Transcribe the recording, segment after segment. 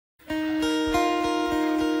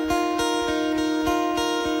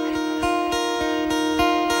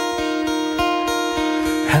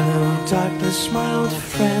Jesus, my old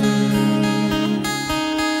friend,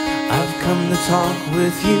 I've come to talk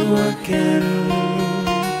with you again,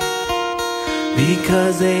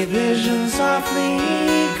 because a vision softly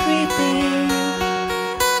creeping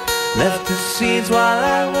left the seeds while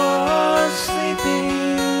I was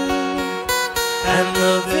sleeping, and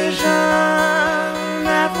the vision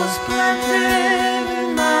that was planted in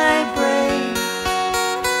my brain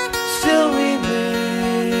still remains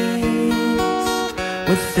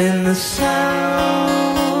within the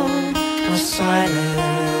sound of silence.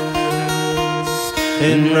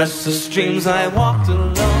 In restless dreams I walked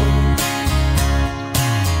alone,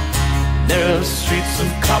 narrow streets of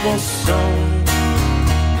cobblestone,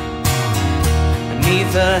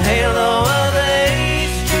 beneath the halo of a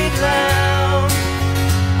street lamp.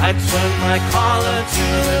 I turned my collar to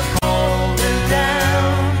the cold and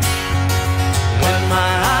down, when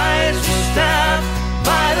my eyes were stabbed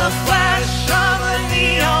by the flash of a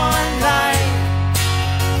neon light,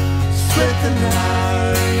 split the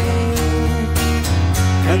night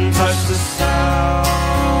and touched the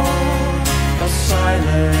sound of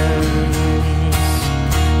silence.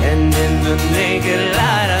 And in the naked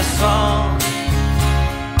light I saw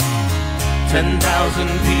 10,000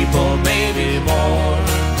 people, maybe more,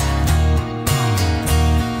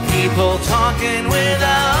 people talking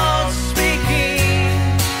without speaking,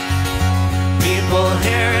 people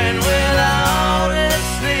hearing without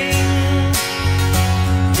listening,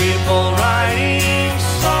 people writing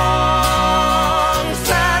songs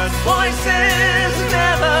that voices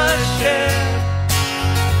never shared.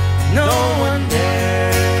 No one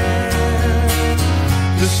dared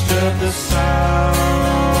disturb the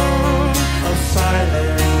sound of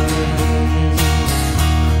silence.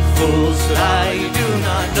 Fools lie, you do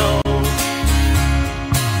not know.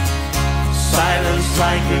 Silence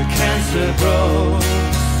like a cancer grows.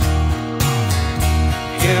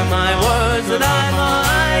 Hear my words that I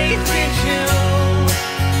might reach you.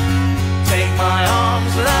 Take my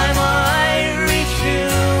arms that I might reach you.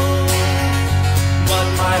 But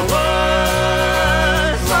my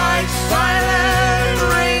words like silent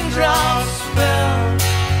raindrops fell,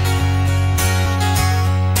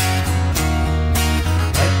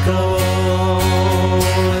 echo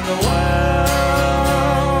in the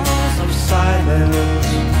wells of silence.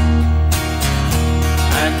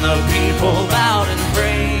 And the people bowed and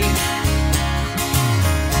prayed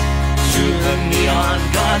to the neon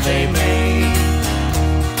god they made,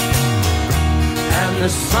 and the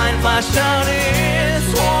sign flashed out its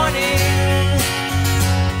warning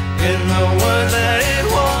in the word that it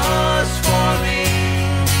was for me.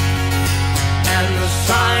 And the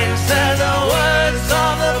sign said the words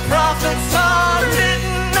of the prophets are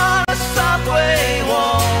written on a subway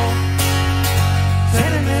wall,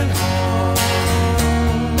 tenement hall,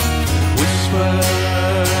 whispered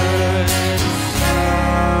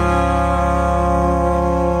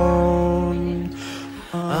sound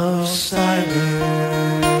of silence.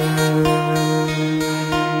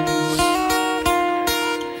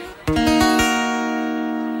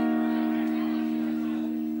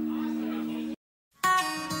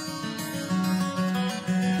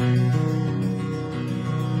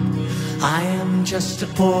 I am just a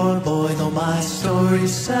poor boy, though my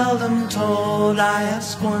story's seldom told. I have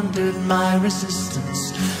squandered my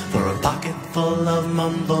resistance for a pocket full of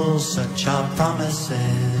mumbles, such are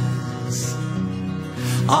promises.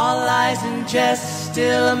 All lies and jest,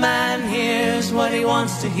 still a man hears what he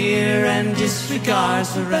wants to hear and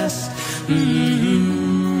disregards the rest.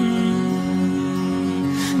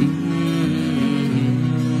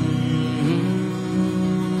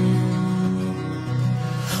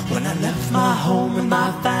 When I left my home and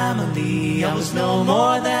my family, I was no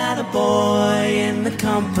more than a boy in the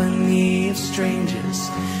company of strangers,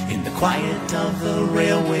 in the quiet of the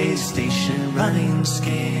railway station, running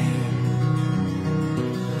scared,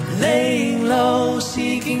 laying low,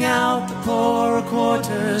 seeking out the poorer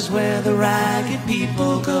quarters where the ragged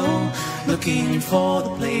people go, looking for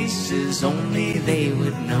the places only they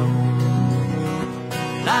would know.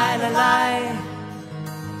 Lie, lie, lie.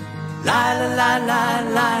 Lie, lie, lie, lie,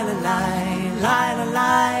 lie, lie, lie,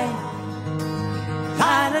 lie, lie,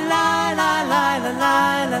 lie, lie, lie, lie, lie,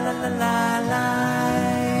 lie, lie, lie, lie.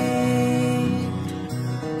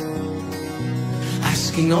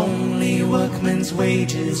 Asking only workmen's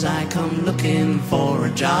wages, I come looking for a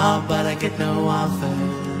job, but I get no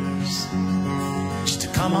offers. Just to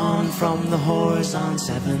come on from the whores on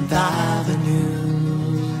 7th Avenue.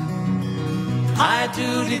 I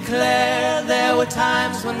do declare there were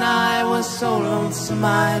times when I was so lonesome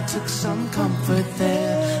I took some comfort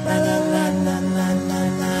there. La la la la la la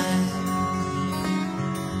la.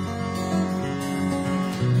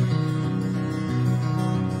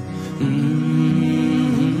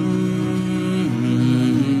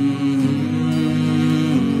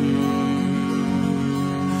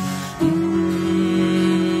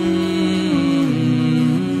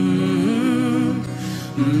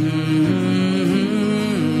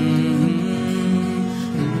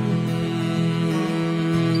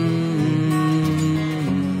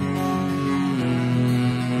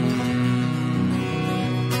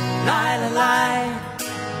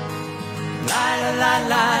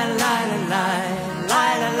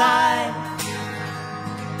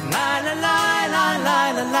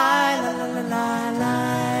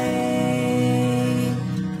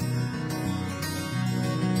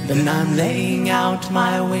 Then I'm laying out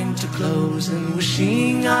my winter clothes and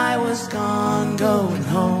wishing I was gone, going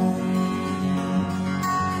home,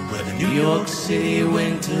 where the New York City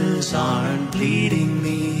winters aren't bleeding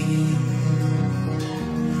me,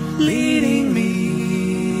 leading me,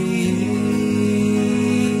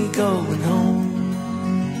 going home.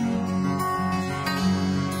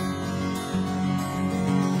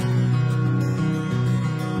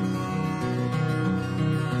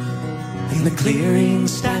 In the clearing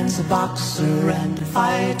stands a boxer and a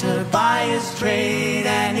fighter by his trade,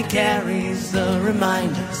 and he carries the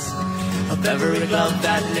reminders of every glove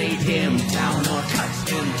that laid him down or cut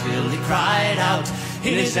him till he cried out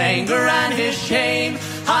in his anger and his shame,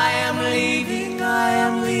 I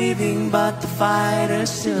am leaving, but the fighter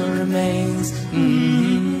still remains.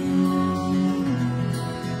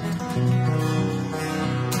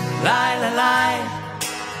 Lie, lie, lie.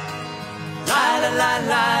 Lie, lie, lie,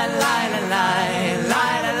 lie, lie, lie,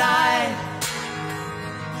 lie, lie, lie.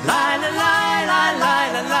 Lie, lie, lie, lie,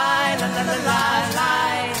 lie, lie, lie, lie, lie,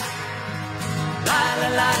 lie. Lie,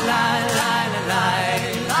 lie, lie, lie, lie, lie,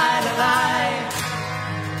 lie, lie, lie.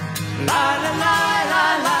 Lie, lie, lie,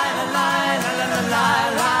 lie, lie, lie, lie, lie,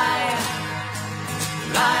 lie.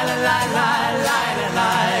 Lie, lie, lie, lie,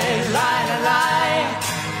 lie,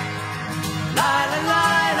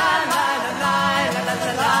 lie, lie,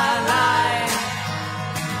 lie, lie.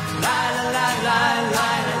 Lie, lie, lie,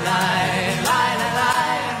 lie,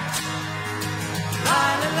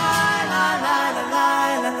 lie,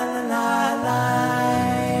 lie, lie, lie, lie.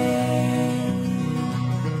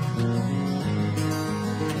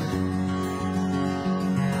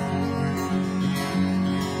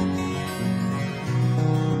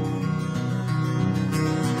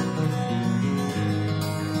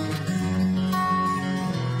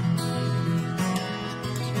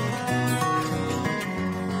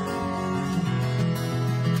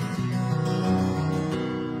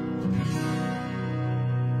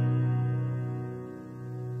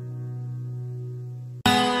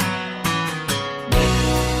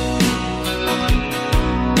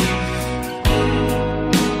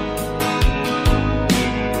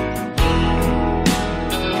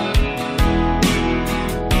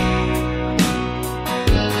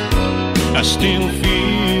 I still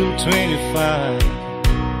feel 25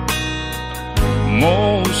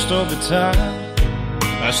 most of the time.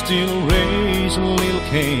 I still raise a little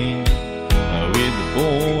Cain with the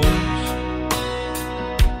boys.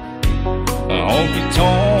 Honky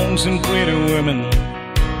tonks and pretty women,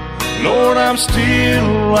 Lord, I'm still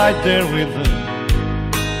right there with them,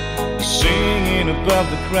 singing above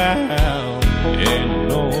the crowd and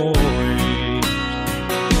noise.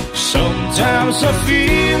 Sometimes I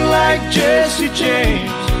feel like Jesse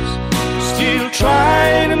James, still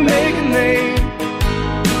trying to make a name,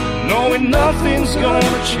 knowing nothing's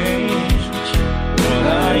gonna change what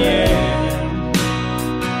I am.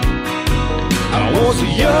 I was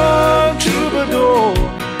a young troubadour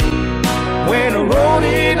when I wrote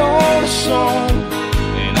it on a song,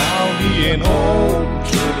 and I'll be an old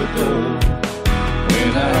troubadour when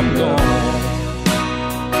I'm gone.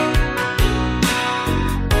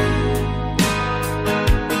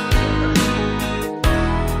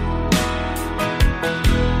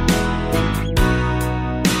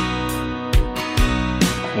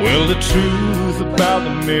 Well, the truth about the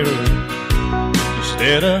mirror is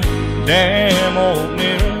that a damn old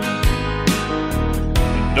mirror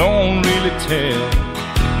don't really tell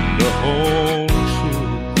the whole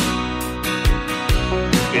truth.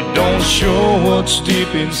 It don't show what's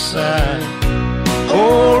deep inside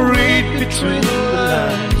or read between the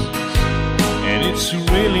lines, and it's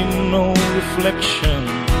really no reflection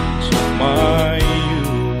of my youth.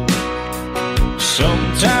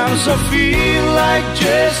 Sometimes I feel like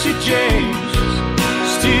Jesse James,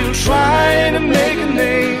 still trying to make a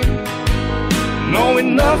name,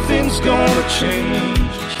 knowing nothing's gonna change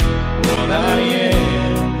what I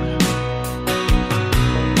am.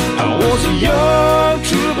 I was a young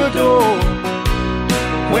troubadour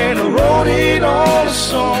when I wrote it on a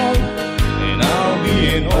song,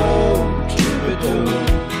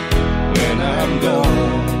 I'm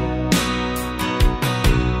gone.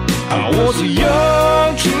 I was a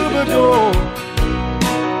young troubadour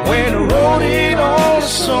when I wrote it all a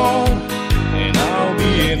song, and I'll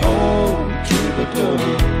be an old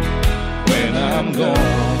troubadour when I'm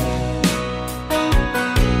gone.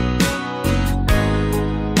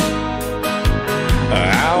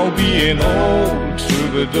 I'll be an old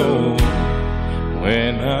troubadour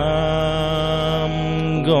when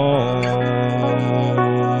I'm gone.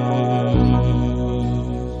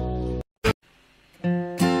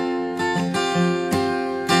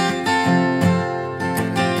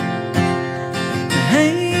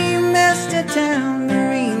 Hey, Mr.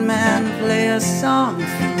 Tambourine Man, play a song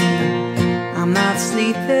for me. I'm not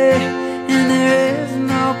sleepy, and there is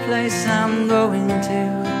no place I'm going to.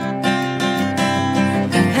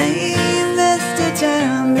 Hey, Mr.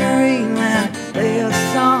 Tambourine Man, play a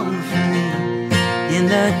song for me. In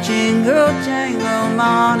the jingle jangle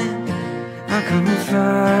morning, I'll come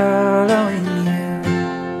following you.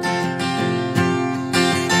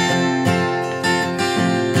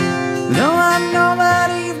 Though I know that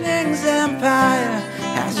evening's empire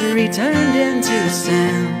has returned into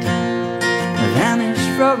sand, vanished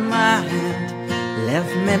from my hand,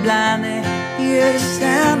 left me blindly here to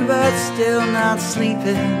stand, but still not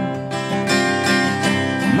sleeping.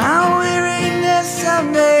 My weariness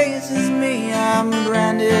amazes me, I'm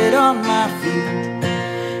branded on my feet.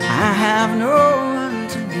 I have no one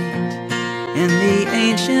to meet in the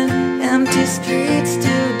ancient empty streets,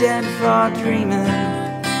 too dead for dreaming.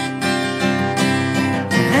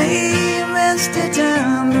 Hey, Mr.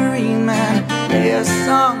 Tambourine Man, play a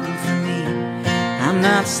song for me. I'm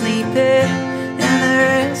not sleepy, and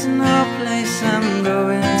there is no place I'm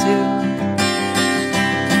going to.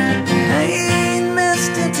 Hey,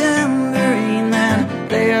 Mr. Tambourine Man,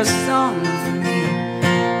 play a song for me.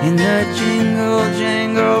 In the jingle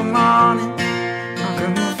jangle morning, I'll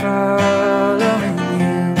come following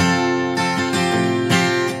you.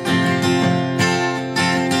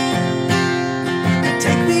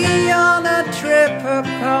 Take me on a trip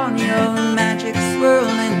upon your magic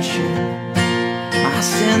swirling ship. My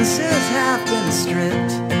senses have been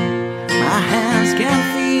stripped, my hands can't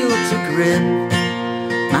feel to grip,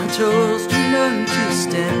 my toes to learn to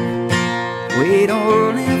step. Wait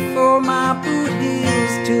only for my boot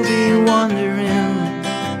heels to be wandering.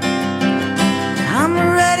 I'm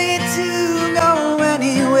ready to go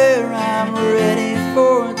anywhere, I'm ready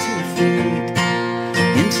for to fade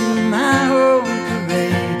into my own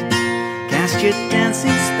parade. Cast your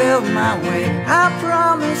dancing spell my way, I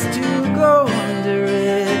promise to go under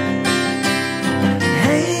it.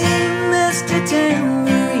 Hey, Mr.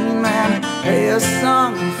 Tambourine Man, play a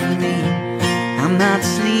song for me. I'm not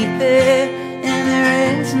sleepy, and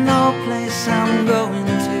there is no place I'm going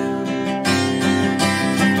to.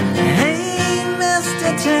 Hey, Mr.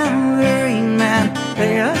 Tambourine Man,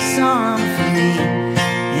 play a song for me.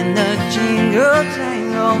 In the jingle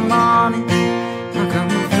jangle morning, I'll come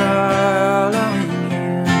following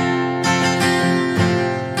you.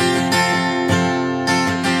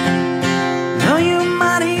 Though you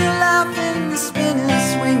might hear laughing, spinning,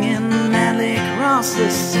 swinging madly across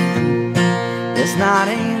the sun, it's not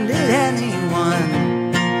aimed at anyone,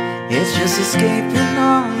 it's just escaping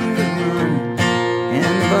on the run.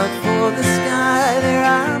 And but for the sky, there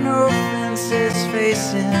are no fences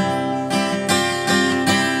facing.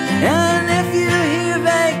 And if you hear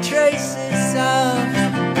vague traces of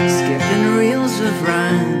skipping reels of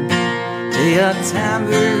rhyme to your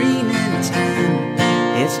tambourine in time,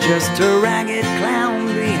 it's just a ragged clown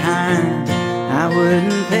behind. I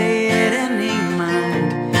wouldn't pay it any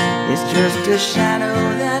mind, it's just a shadow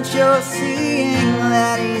that you're seeing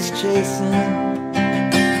that he's chasing.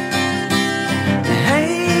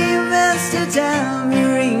 Hey, Mr.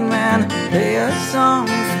 Tambourine Man, play a song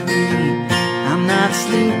for me. I'm not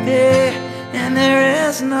sleepy, and there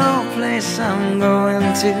is no place I'm going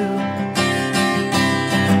to.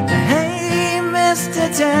 Hey, Mr.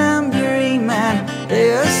 Tambourine Man,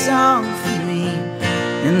 play a song for me.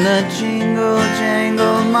 In the jingle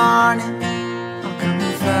jangle morning, I'll come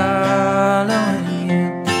following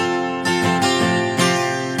you.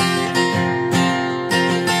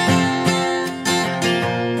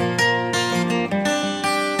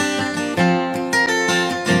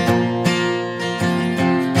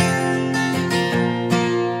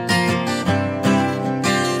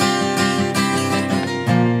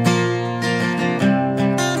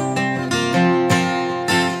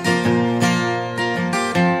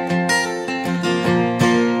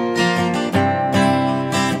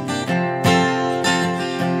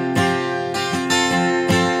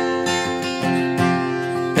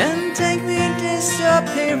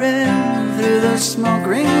 Wandering through the smoke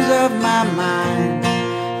rings of my mind,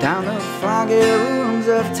 down the foggy rooms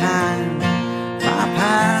of time, far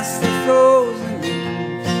past the frozen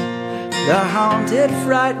leaves, the haunted,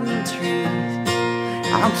 frightened trees,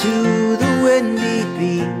 out to the windy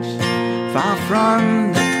beach, far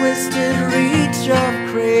from the twisted reach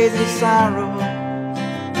of crazy sorrow.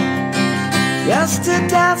 Just to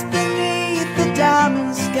dance beneath the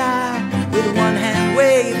diamond sky, with one hand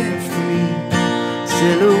waving free,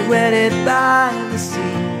 silhouetted by the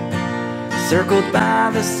sea, circled by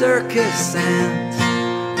the circus sands,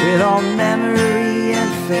 with all memory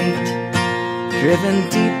and fate driven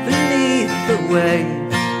deep beneath the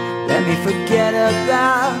waves. Let me forget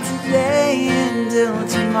about today until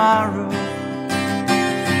tomorrow.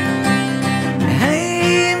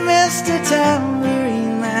 Hey, Mr.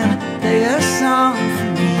 Tambourine Man, play a song for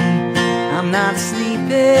me. I'm not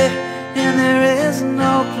sleepy, and there is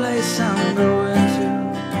no place I'm going to.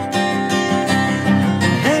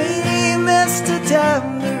 Hey, Mr.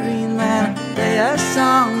 Tambourine Man, play a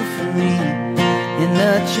song for me. In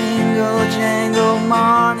the jingle jangle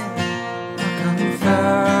morning, I'll come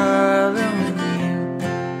further with you.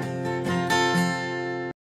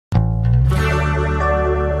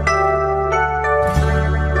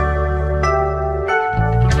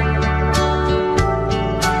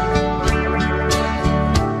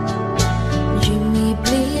 Jimmy,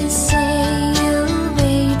 please say you'll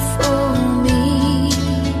wait for me.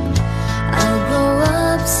 I'll grow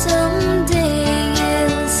up someday,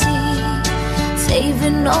 you'll see.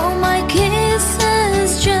 Saving all my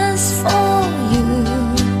kisses just for you.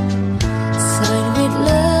 Signed with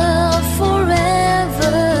love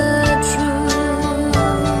forever true.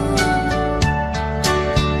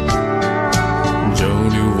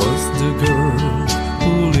 Jody was the girl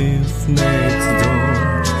who lived next door.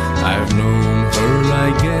 I've known her, I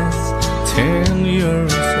guess, 10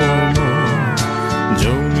 years or more.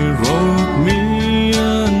 Jody wrote me a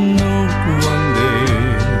note one day,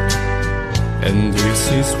 and this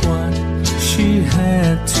is what she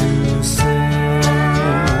had to say.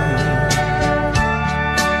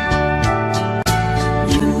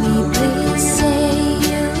 Jimmy, please say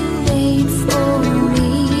you'll wait for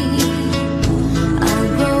me. I'll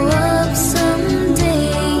grow up someday,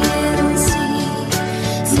 you'll see.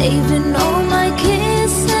 Saving all my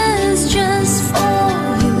kisses just for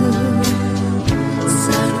you.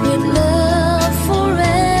 Signed with love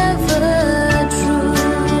forever true.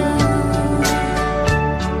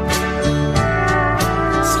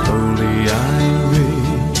 Slowly I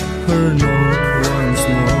read her note once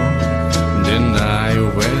more. Then I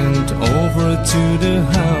went over to the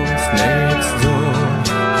house next door.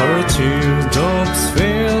 Her teardrops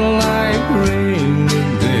fell like rain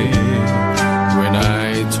today, when I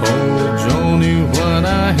told Joni what I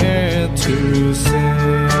had to say.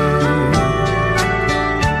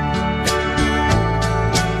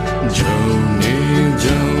 Joni,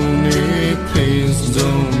 Joni, please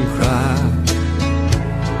don't cry.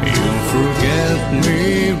 You'll forget me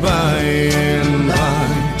by and by.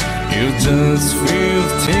 You're just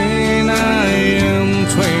 15, I am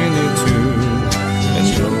 22. And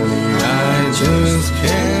Joni, I just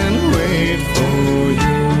can't wait for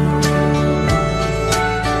you.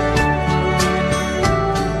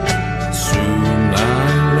 Soon I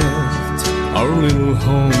left our little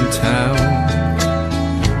hometown,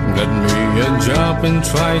 got me a job and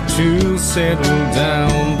tried to settle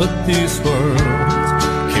down. But these words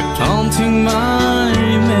kept haunting my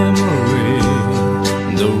memory,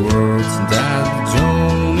 the words that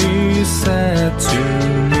Joni said to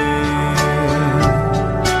me.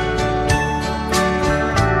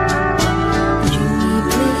 Jimmy,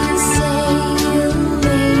 please say you'll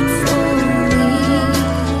wait for me.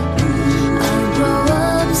 I'll grow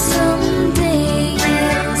up someday,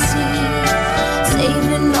 you'll see.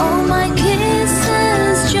 Saving all my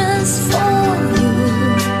kisses just for you.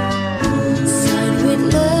 Signed with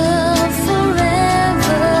love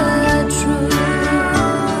forever true.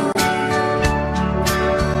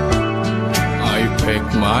 I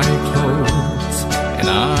packed my clothes and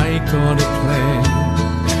I got a plan.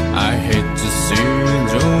 I had to see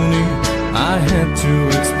Joni, I had to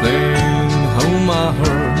explain how my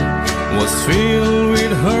heart was filled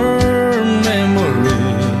with her memory,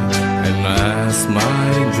 and asked my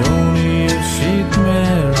Joni if she'd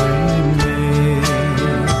marry me.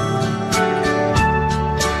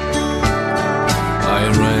 I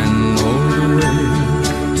ran all the way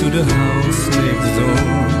to the house next door,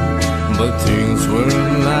 but things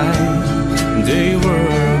weren't like they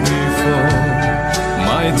were before.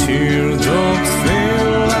 My teardrops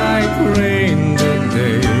fell like rain that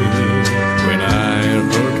day, when I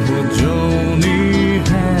heard what Joni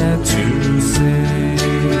had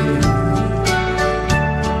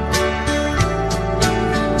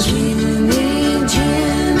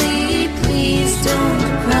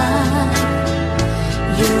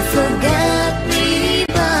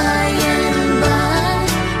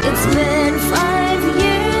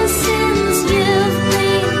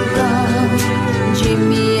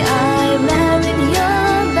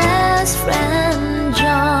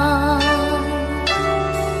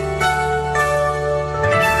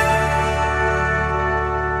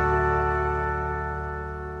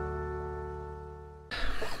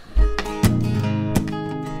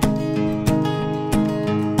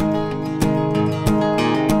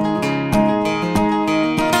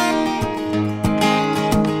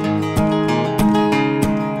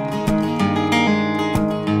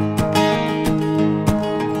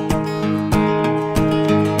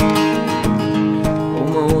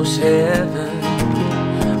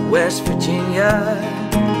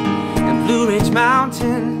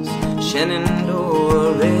mountains,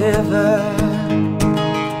 Shenandoah River.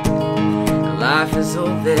 Life is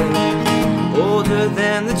old there, older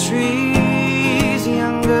than the trees,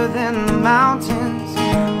 younger than the mountains,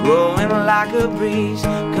 growing like a breeze.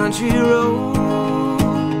 Country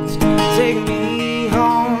roads take me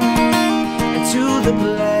home to the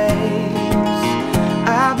place I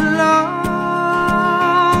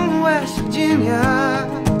belong, West Virginia.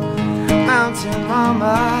 Mountain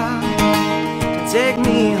mama, take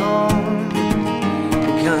me home,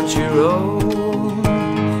 country road.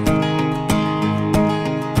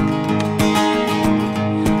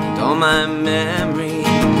 And all my memories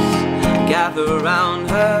gather round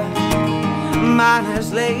her,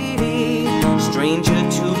 miner's lady, stranger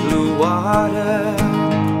to blue water.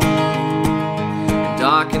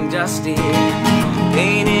 Dark and dusty,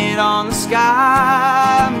 painted on the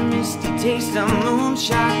sky, misty taste of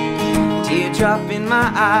moonshine, teardrop in my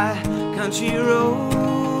eye. Country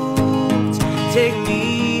roads take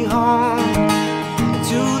me home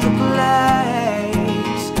to the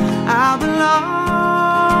place I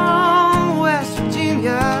belong, West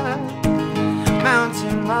Virginia.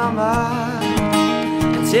 Mountain mama,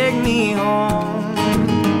 take me home,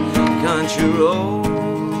 country roads.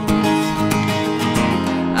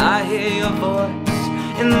 I hear your voice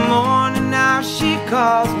in the morning, now she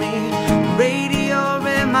calls me. The radio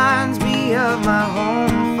reminds me of my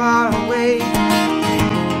home far away,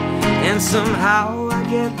 and somehow I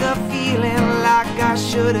get the feeling like I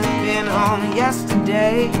should have been home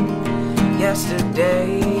yesterday.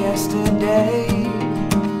 Yesterday, yesterday.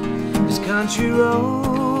 'Cause country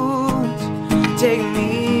roads take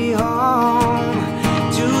me home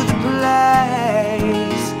to the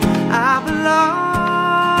place I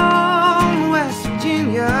belong, West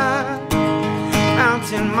Virginia.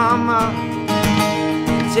 Mountain mama,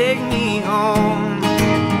 take me home.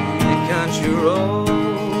 Country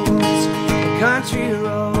roads, country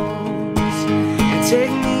roads,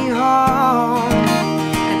 take me home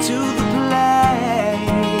to the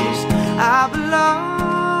place I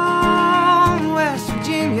belong, West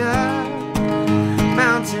Virginia.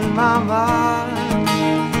 Mountain mama,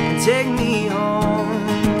 take me home,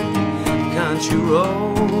 country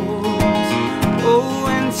roads, oh,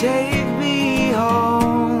 and take me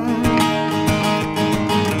home,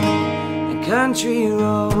 country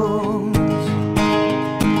roads.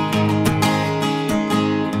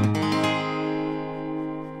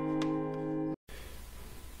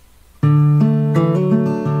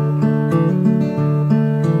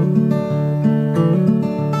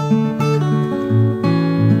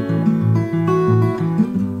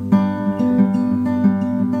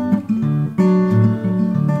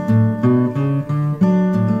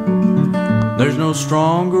 There's no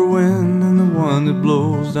stronger wind than the one that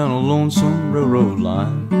blows down a lonesome railroad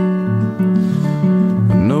line.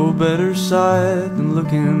 No better sight than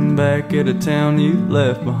looking back at a town you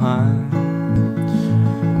left behind.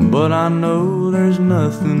 But I know there's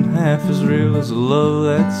nothing half as real as the love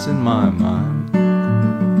that's in my mind.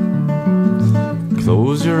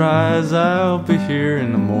 Close your eyes, I'll be here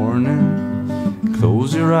in the morning.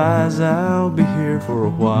 Close your eyes, I'll be here for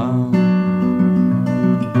a while.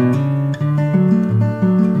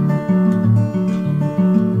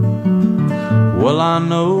 Well, I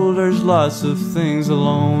know there's lots of things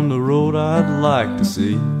along the road I'd like to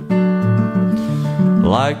see.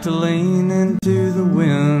 Like to lean into the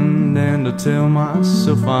wind and to tell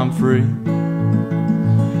myself I'm free.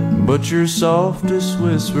 But your softest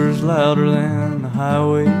whisper's louder than the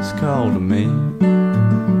highway's call to me.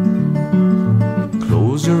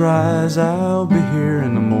 Close your eyes, I'll be here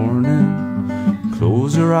in the morning.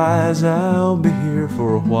 Close your eyes, I'll be here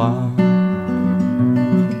for a while.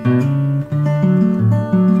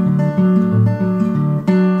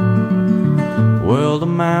 Well, the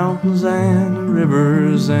mountains and the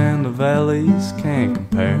rivers and the valleys can't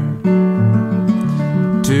compare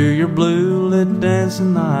to your blue lit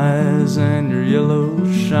dancing eyes and your yellow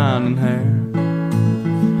shining hair.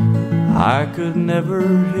 I could never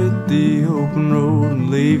hit the open road and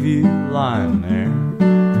leave you lying there.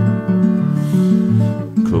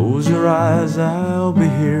 Close your eyes, I'll be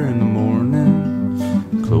here in the morning.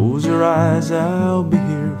 Close your eyes, I'll be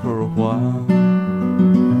here for a while.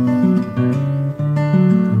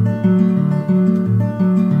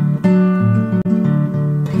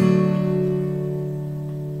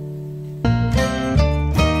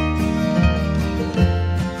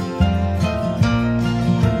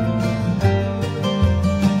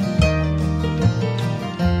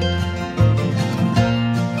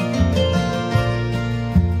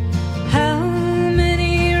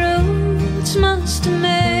 Must a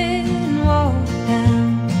man walk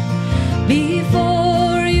down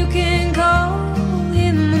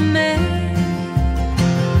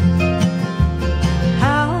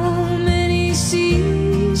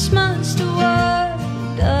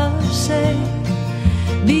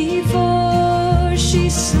she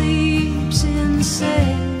sleeps in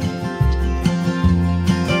sand.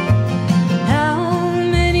 How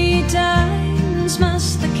many times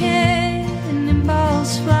must the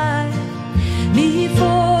cannonballs fly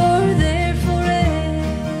before they're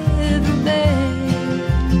forever banned?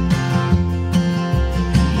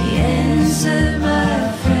 The answer,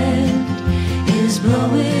 my friend, is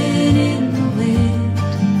blowing in the wind.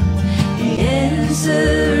 The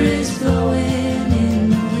answer is blowing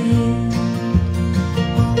in the wind.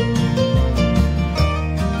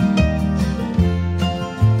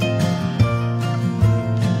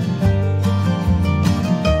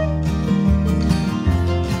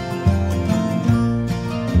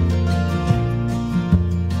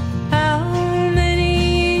 How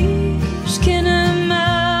many years can a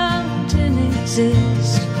mountain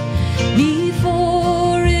exist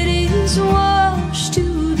before it is washed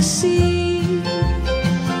to the sea?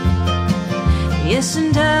 Yes,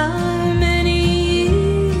 and how many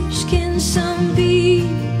years can some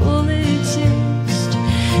people exist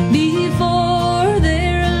before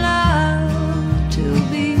they're allowed to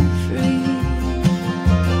be free?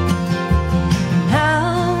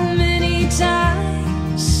 How many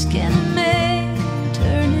times can a man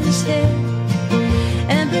turn his head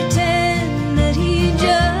and pretend that he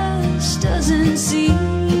just doesn't see?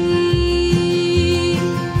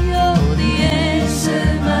 Oh, the answer,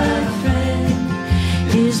 my friend,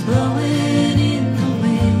 is blowing in the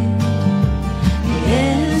wind. The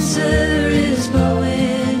answer is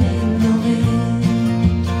blowing in the wind.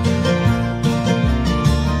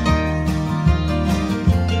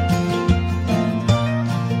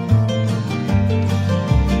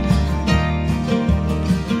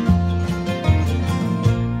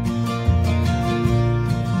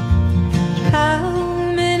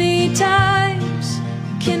 How many times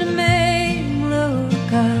can a man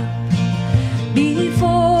look up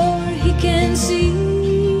before he can see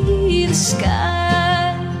the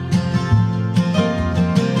sky?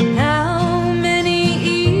 How many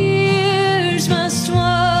ears must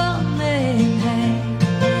one man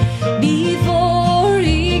have before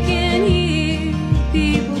he can hear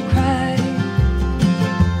people cry?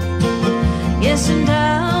 Yes, and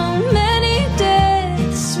how many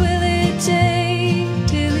deaths will it take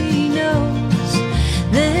till he knows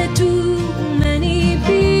that too many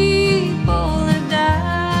people have died?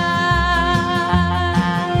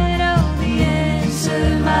 Oh, the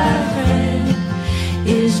answer, my friend,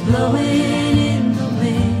 is blowing in the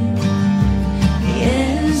wind. The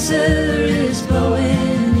answer is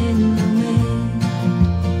blowing in the wind.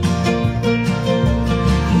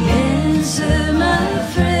 The answer, my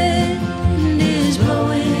friend, is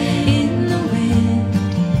blowing in the wind.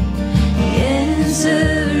 The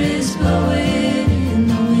answer is blowing in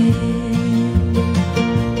the wind.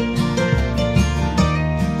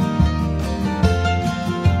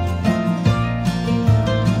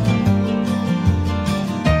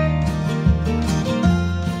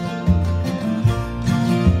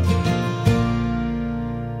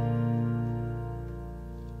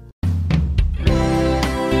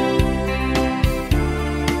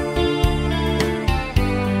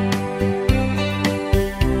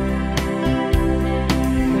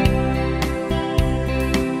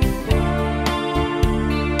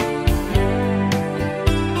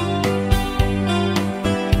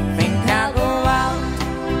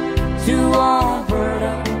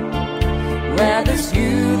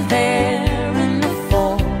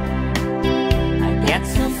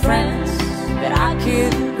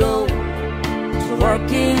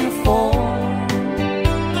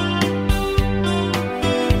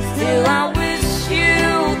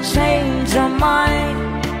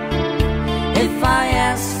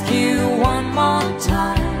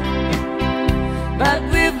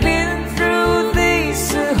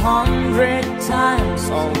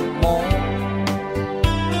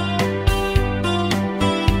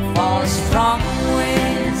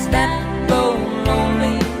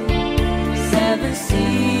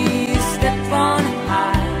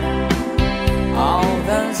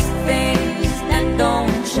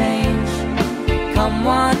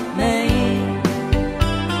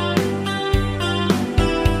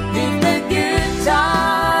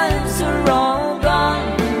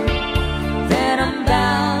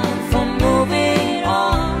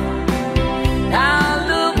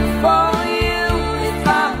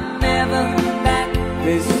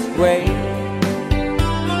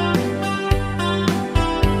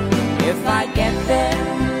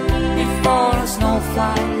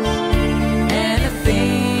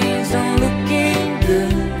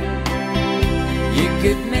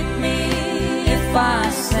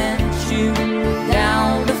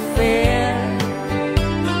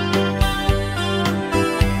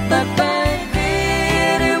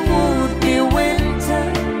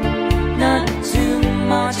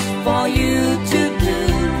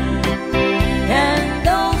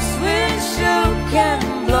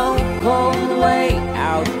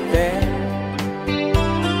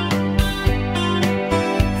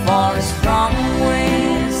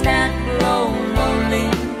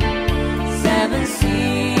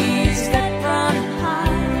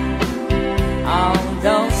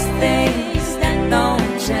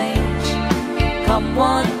 come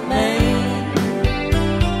what may.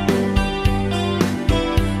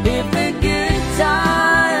 If the good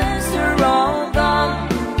times are all gone,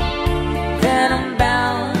 then I'm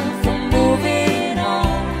bound for moving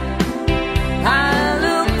on. I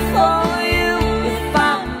look for you if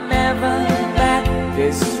I'm never back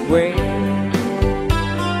this way.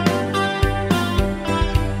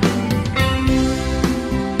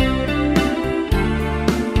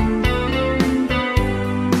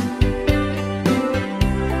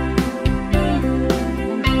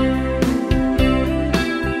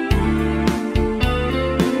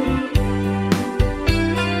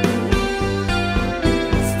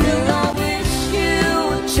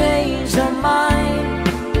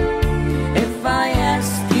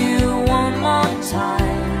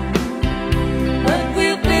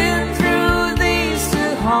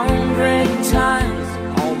 Times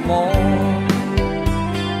or more,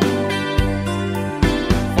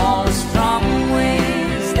 for the strong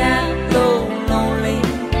winds that blow lonely,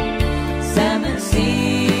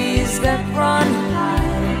 70's that run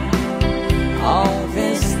high, all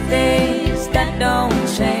these days that don't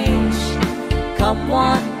change, come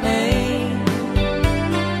what may.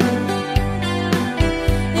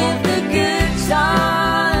 If the good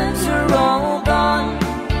times are all gone,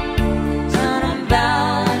 then I'm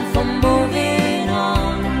bound for moving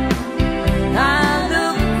on. I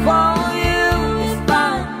look for you if I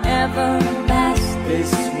ever pass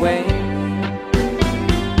this way.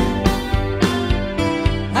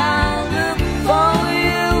 I look for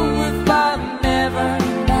you if I never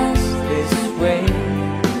pass this way.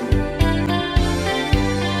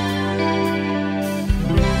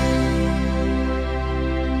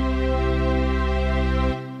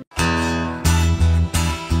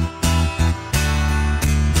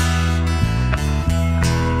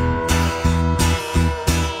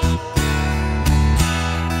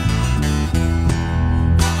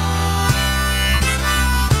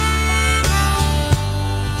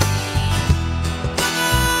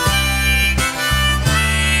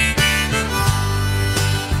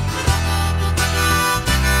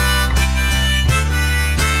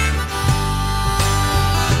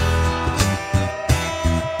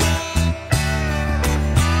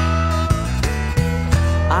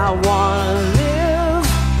 I wanna live,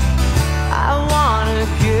 I wanna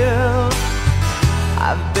give.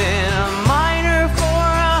 I've been a miner for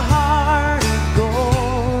a heart of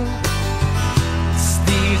gold. It's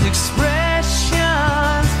these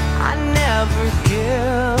expressions I never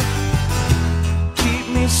give. Keep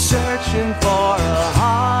me searching for a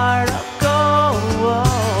heart of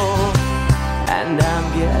gold. And I'm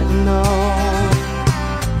getting old.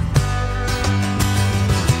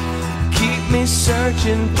 Keep me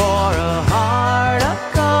searching for a heart of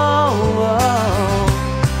gold,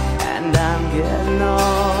 and I'm getting old.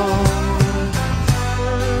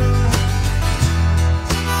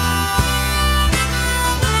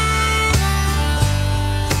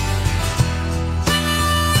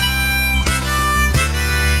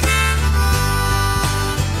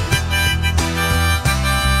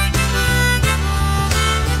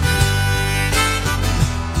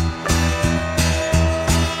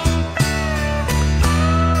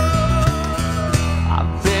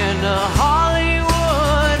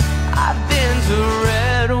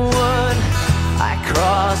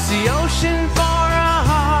 The ocean for a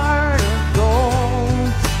heart of gold.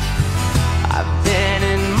 I've been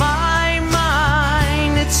in my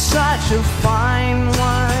mind, it's such a fine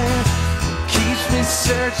wine. Keeps me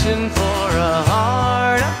searching for a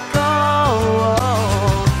heart of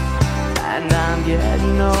gold, and I'm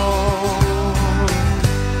getting old.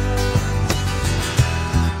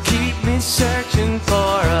 Keep me searching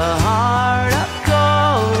for a heart of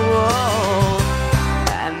gold,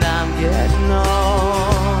 and I'm getting old.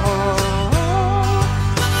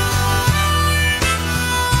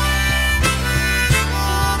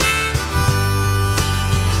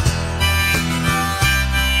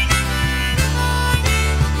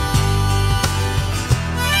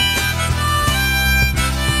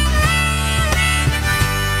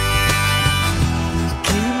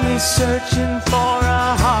 Searching for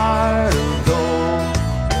a heart of gold.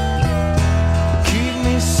 Keep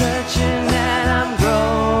me searching and I'm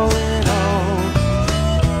growing old.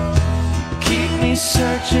 Keep me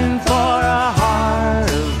searching for a heart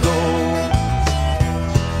of gold.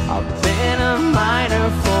 I've been a miner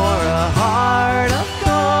for a heart of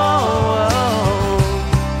gold.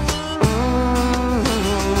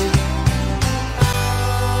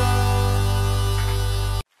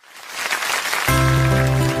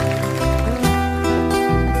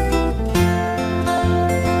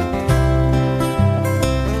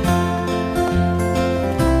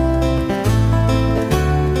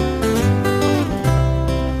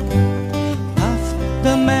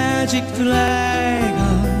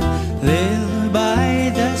 dragon lived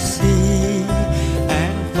by the sea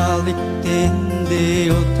and frolicked in the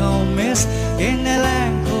autumn mist in a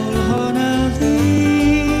land called Honolulu.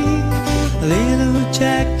 Little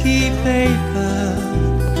Jackie Baker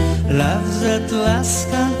loves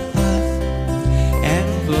Alaskan puff and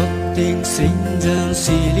floating strings and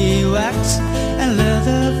silly wax and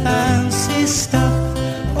leather fancy stuff.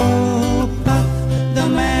 Oh, Puff, the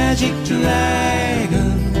magic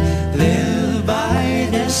dragon lived by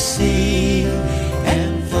the sea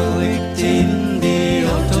and frolicked in the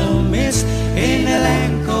autumn mist in a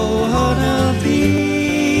land called Honolulu.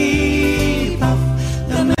 Puff,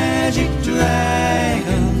 the magic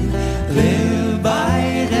dragon lived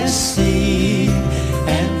by the sea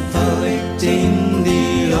and frolicked in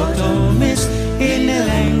the autumn mist in a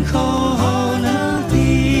land called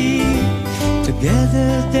Honolulu.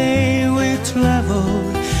 Together they will travel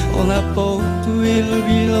on a boat will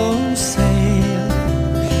below sail.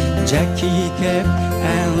 Jackie kept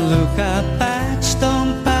and look up at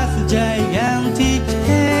Stone Path, gigantic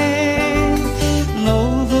tail.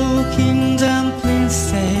 Noble kings and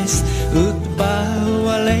princes would bow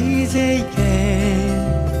a lazy gale.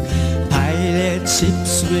 Pirate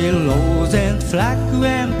ships will load and flag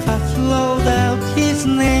when Puff rolled out his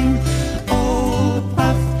name. Oh,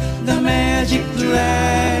 Puff, the magic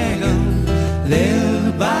dragon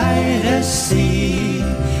lived by the sea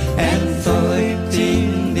and frolicked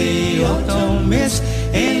in the autumn mist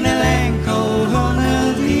in a land called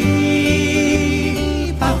Honolulu.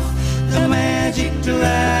 Puff, the magic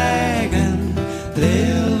dragon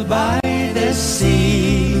lived by the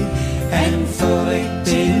sea and frolicked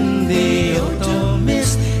in the autumn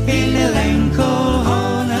mist in a land called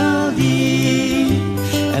Honolulu.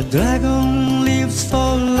 A dragon lives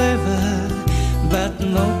forever, but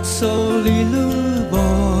not so little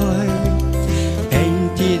boy.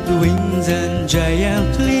 Painted wings and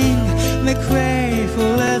giant ring make way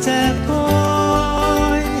for that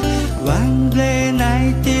boy. One day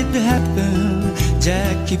night it happened,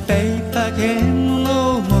 Jackie Paper came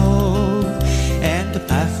no more, and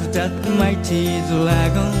Puff, that mighty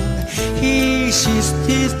dragon, he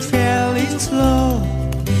shifted fairly slow.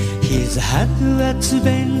 His heart was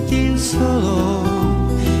bent in sorrow,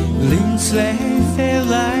 limbs fell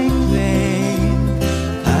like rain.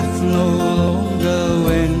 Puff no longer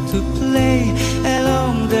went to play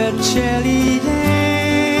along the cherry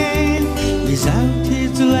lane. Without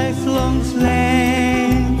his lifelong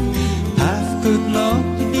flame, Puff could not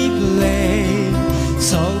be blamed.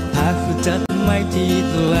 So Puff, that mighty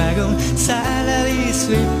dragon, sadly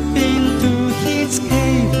slipped into his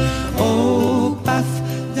cave. Oh, Puff,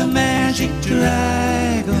 the magic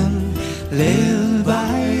dragon lived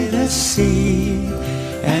by the sea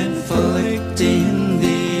and frolicked in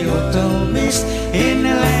the autumn mist in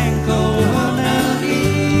a land called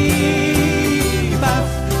Honolulu. Puff,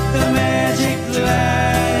 the magic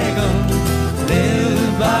dragon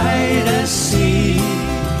lived by the sea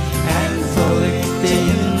and frolicked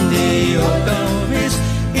in the autumn mist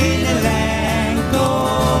in a land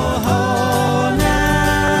called Honolulu.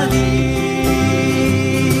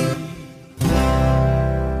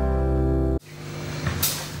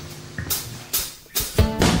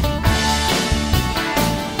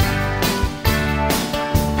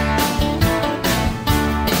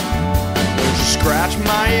 Scratch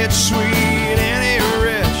my itch, sweet Annie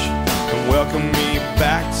Rich, and welcome me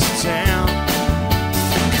back to town.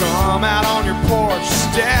 Come out on your porch,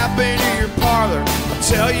 step into your parlor, I'll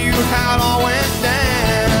tell you how it all went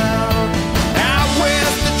down. Out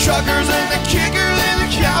with the truckers and the kickers and the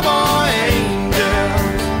cowboy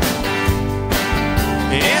angels,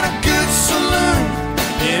 in a good saloon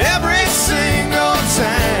in every single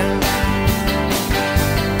town.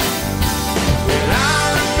 And I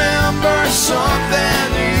remember something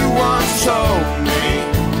you once told me,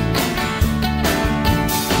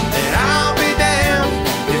 and I'll be damned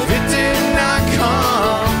if it did not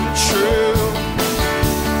come true.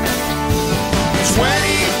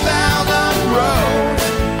 20,000 roads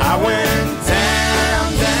I went down,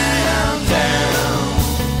 down, down.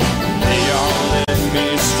 They all led me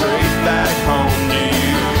straight back home to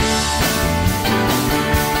you.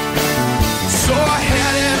 So I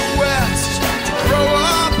headed west to grow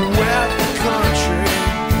up wet country,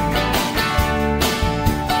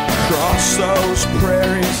 across those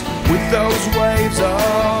prairies with those waves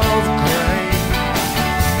of grain.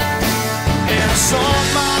 And I saw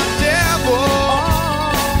my devil,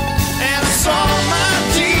 and I saw my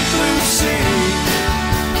deep blue sea,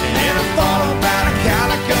 and I thought about a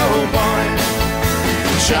calico bunny,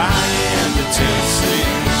 Cheyenne to Tennessee.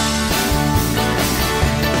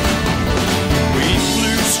 We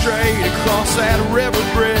flew straight across that river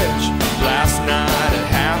bridge last night at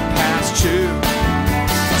 2:30.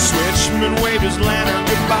 A switchman waved his lantern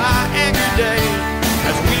goodbye and good day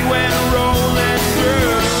as we went rolling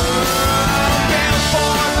through.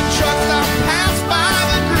 Before the truck stopped passed by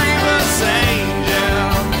the grievous angel,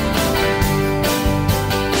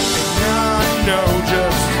 and now I know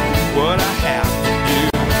just what I have to do.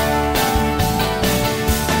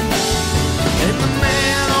 And the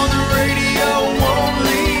man on the radio won't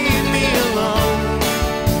leave me alone.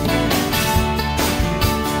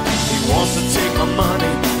 He wants to take my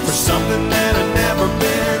money for something that had never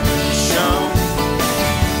been shown.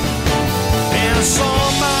 And I saw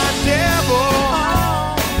my devil,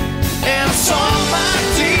 and I saw my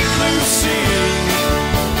deep blue sea,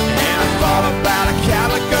 and I thought about a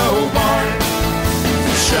calico barn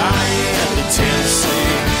from Cheyenne to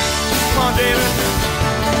Tennessee. Come on, David.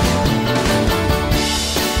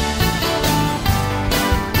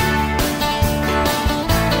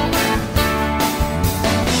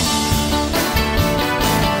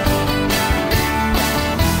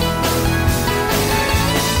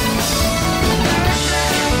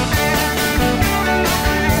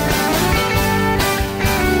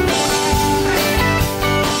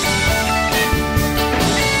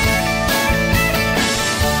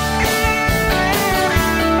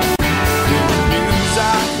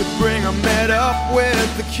 Met up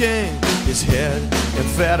with the king, his head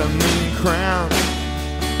amphetamine crown.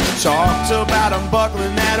 Talked about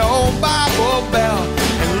unbuckling that old Bible belt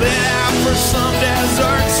and lit out for some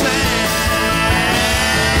desert town.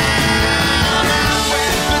 Out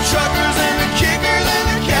with the truckers and the kickers and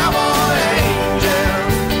the cowboy angel,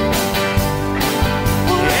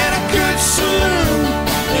 and a good saloon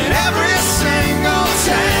in every single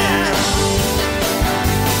town.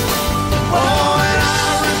 Oh,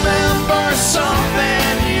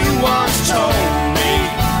 something you once told me,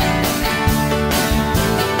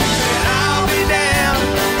 and I'll be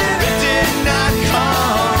damned if it did not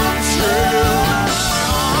come true.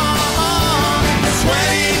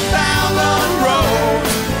 20,000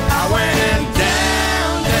 roads I went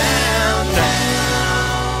down, down, down.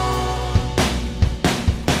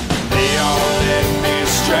 They all led me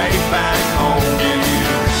straight back home to you.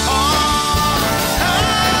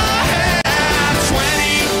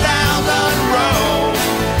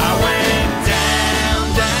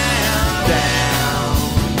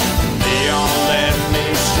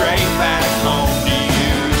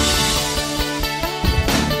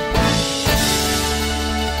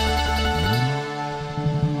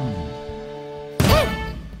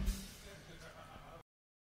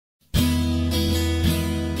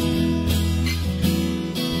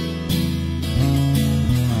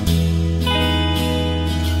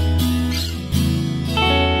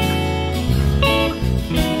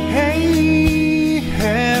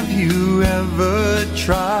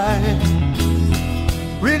 Tried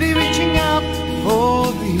really reaching out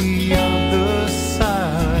for the other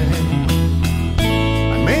side.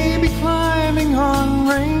 I may be climbing on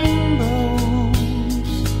rainbows,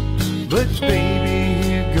 but baby,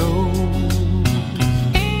 here goes.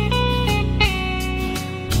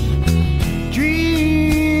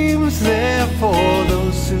 Dreams there for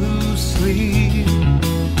those who sleep.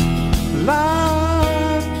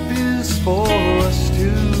 Life is for us to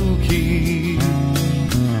keep.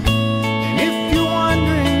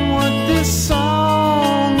 This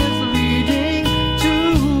song is leading to,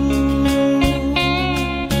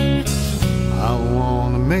 I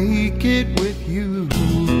wanna make it with you.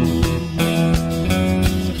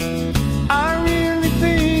 I really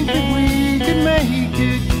think that we can make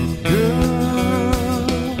it, girl.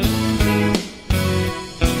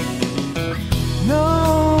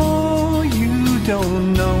 No, you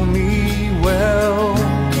don't know me well,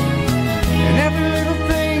 and every little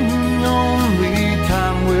thing only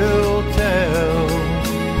time will tell.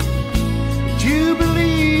 Do you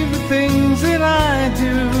believe the things that I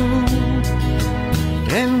do?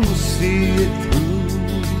 And we'll see it through.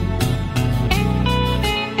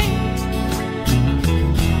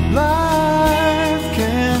 Life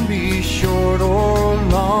can be short or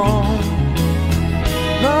long.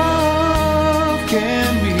 Love can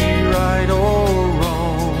be right or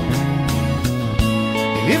wrong.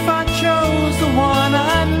 And if I chose the one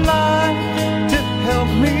I'd like to help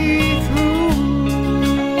me through,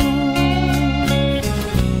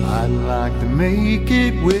 I'd like to make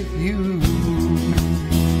it with you.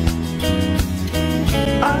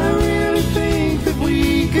 I really think that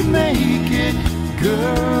we can make it,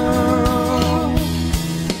 girl.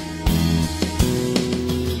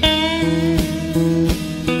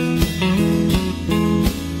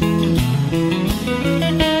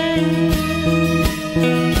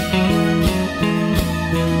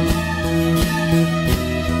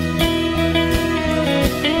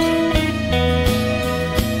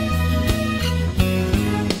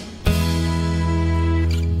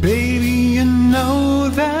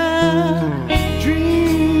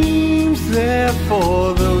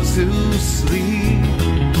 for those who sleep.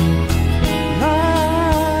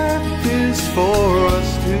 Life is for us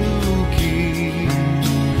to keep.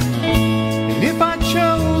 And if I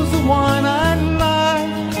chose the one I'd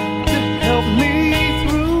like to help me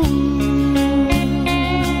through,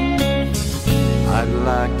 I'd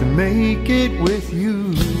like to make it with you.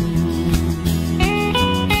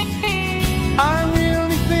 I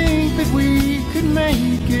really think that we could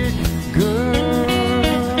make it, girl.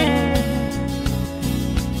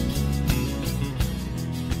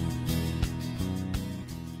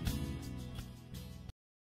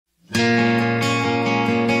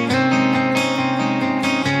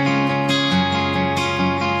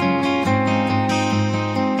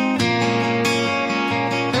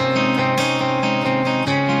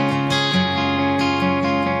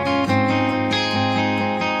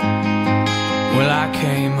 Well, I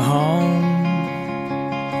came home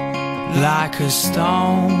like a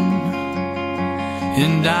stone,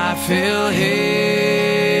 and I fell heavy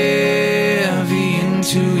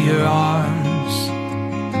into your arms.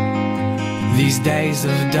 These days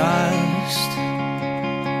of dust,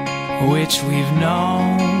 which we've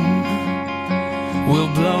known,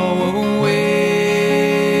 will blow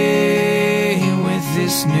away with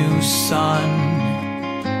this new sun.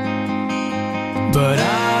 But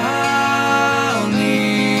I'll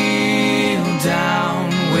kneel down,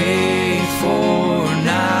 wait for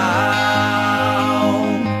now,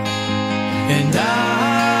 and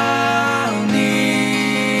I'll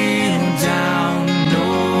kneel down,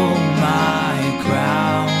 know my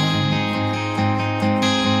ground,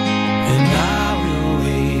 and I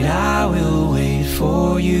will wait for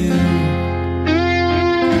you,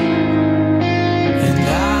 and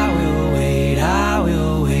I will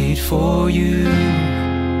wait for you.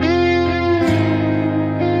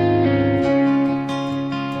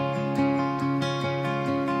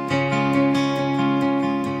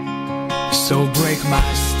 So break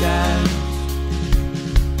my step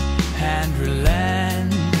and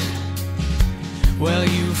relent. Well,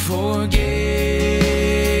 you forgave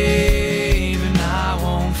and I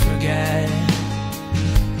won't forget.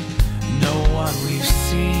 Know what we've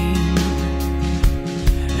seen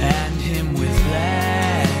and him with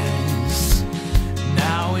less.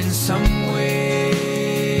 Now in some way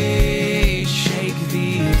shake the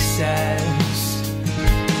excess.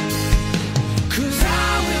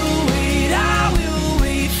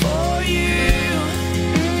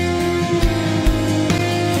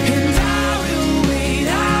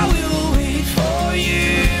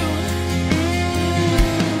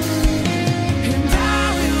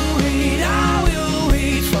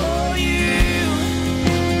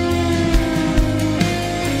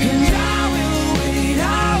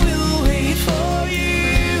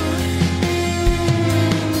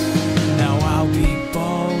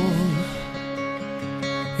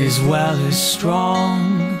 As well as strong,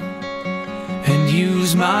 and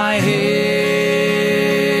use my head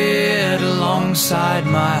alongside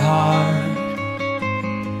my heart.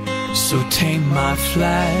 So tame my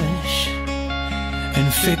flesh and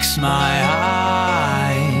fix my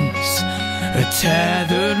eyes, a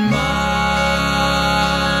tethered mind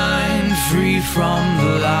free from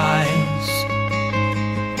the lies.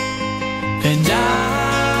 And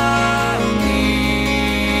I'll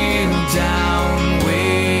kneel down,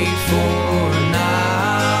 wait for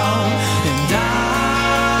now, and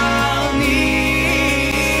I'll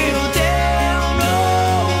kneel down,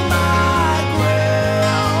 know my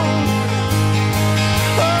ground.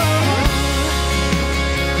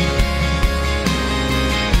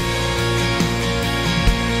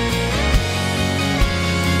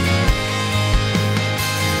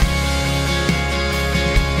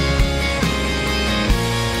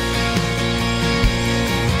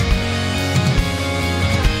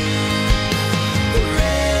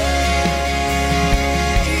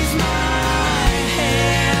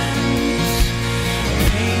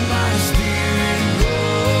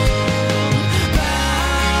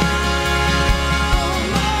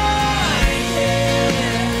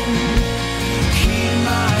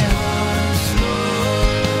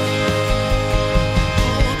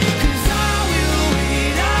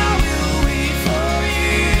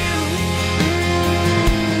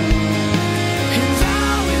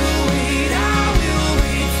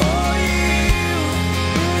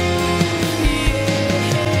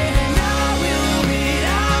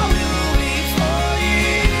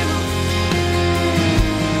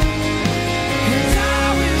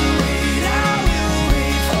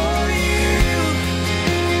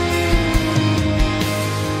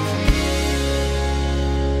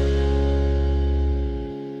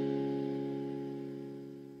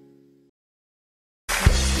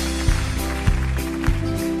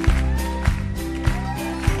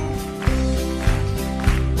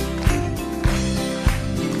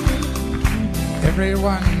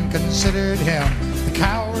 Everyone considered him the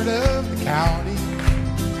coward of the county.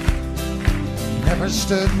 Never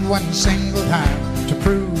stood one single time to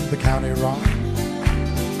prove the county wrong.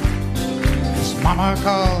 His mama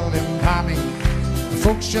called him Tommy, the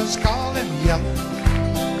folks just called him Yellow.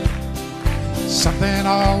 Something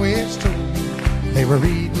always told me they were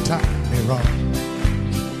reading Tommy wrong.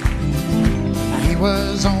 He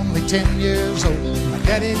was only 10 years old, my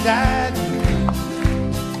daddy died.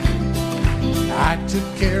 I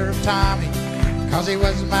took care of Tommy, 'cause he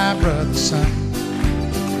was my brother's son.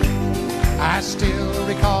 I still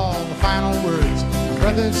recall the final words my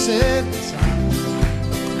brother said,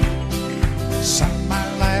 son, my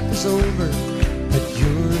life is over, but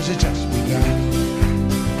yours has just begun.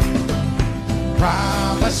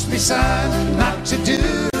 Promise me, son, not to do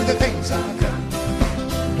the things I've done.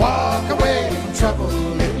 Walk away from trouble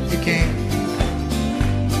if you can.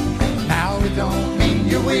 Now it don't mean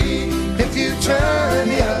you're weak if you turn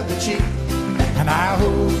the other cheek, and I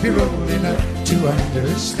hope you're old enough to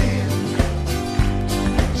understand.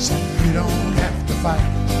 Son, you don't have to fight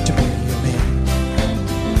to be a man.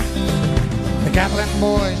 The Gatlin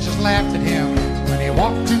boys just laughed at him when he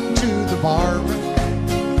walked into the bar room.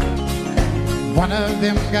 One of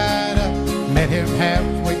them got up, met him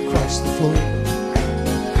halfway across the floor.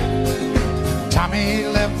 Tommy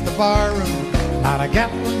left the bar room, not a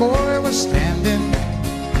Gatlin boy was standing.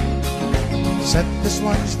 Said, this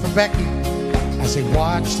one's for Becky, as he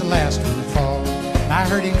watched the last one fall. And I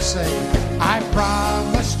heard him say, I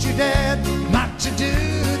promised you, Dad, not to do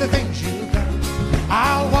the things you've done.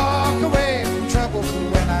 I'll walk away from trouble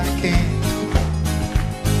when I can.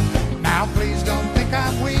 Now please don't think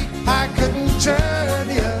I'm weak, I couldn't turn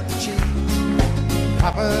the other cheek.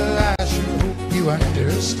 Papa, I sure hope you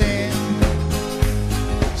understand.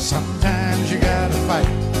 Sometimes you gotta fight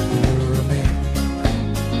when you're a man.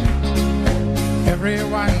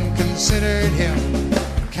 Everyone considered him the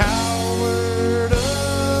coward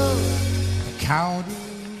of the county.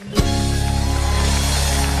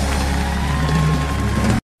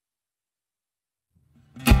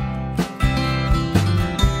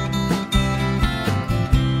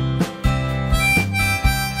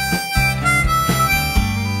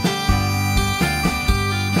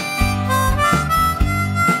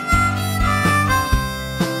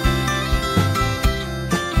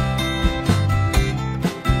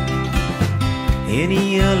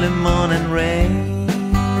 Any early morning rain,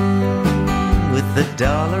 with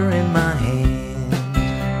 $1 in my hand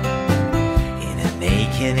and an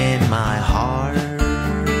aching in my heart,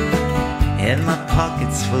 and my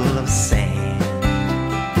pockets full of sand.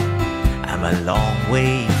 I'm a long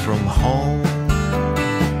way from home,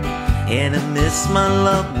 and I miss my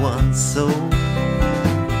loved ones so.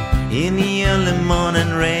 In the early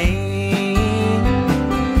morning rain,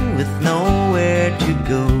 with nowhere to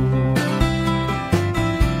go,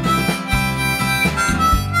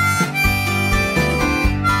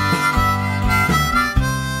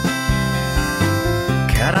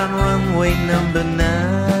 on runway number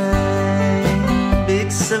 9,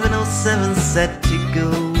 big 707 set to go.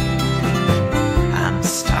 I'm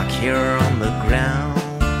stuck here on the ground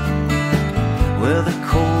where the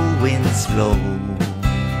cold winds blow.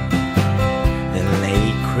 The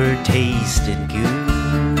liquor tasted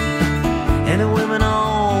good, and the women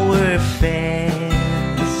all were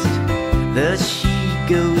fast. There she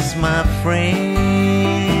goes, my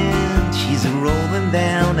friend, she's rolling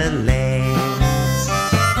down a lane.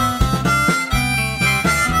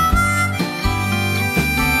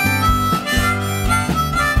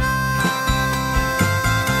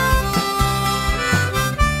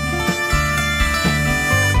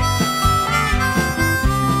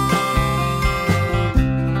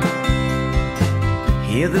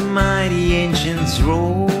 Hear the mighty engines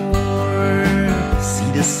roar,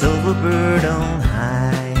 see the silver bird on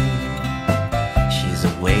high. She's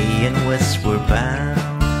away and westward bound,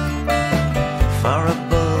 far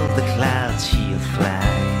above the clouds she'll fly,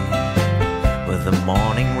 where the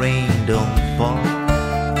morning rain don't fall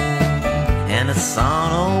and the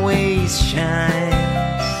sun always shines.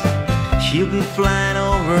 She'll be flying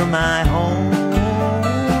over my home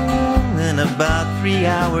in about 3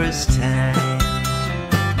 hours' time.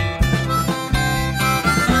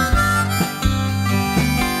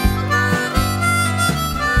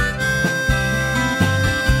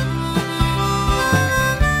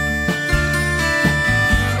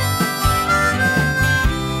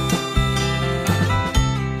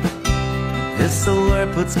 This old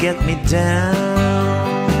airport's get me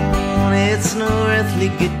down, it's no earthly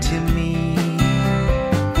good to me,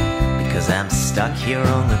 because I'm stuck here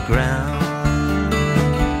on the ground,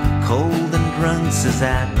 cold and drunk as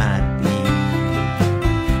I might be.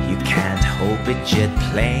 private jet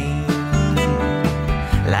plane,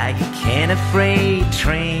 like a can't freight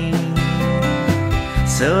train.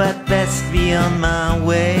 So I'd best be on my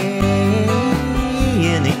way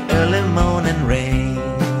in the early morning rain.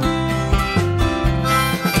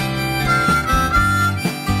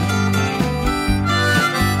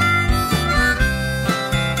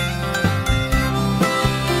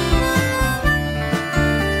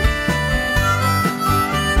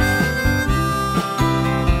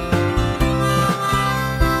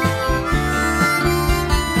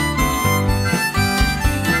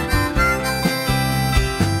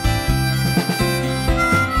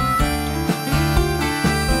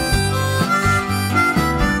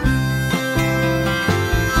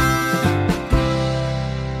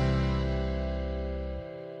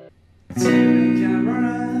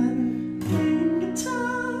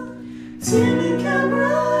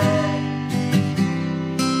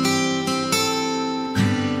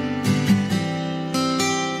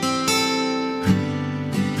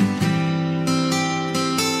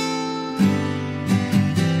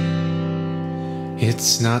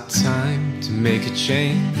 It's not time to make a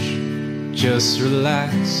change. Just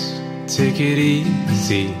relax, take it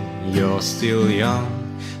easy. You're still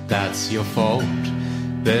young, that's your fault.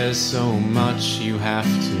 There's so much you have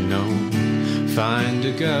to know. Find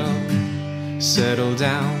a girl, settle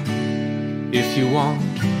down. If you want,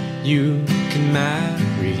 you can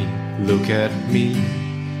marry. Look at me,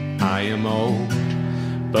 I am old,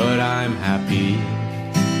 but I'm happy.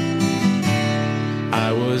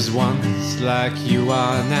 I was once like you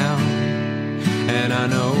are now, and I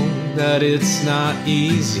know that it's not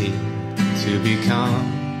easy to be calm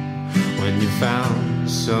when you found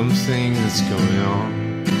something that's going on.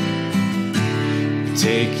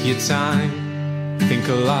 Take your time, think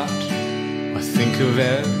a lot, or think of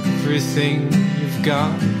everything you've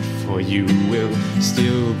got, for you will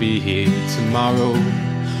still be here tomorrow,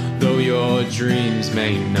 though your dreams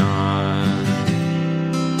may not.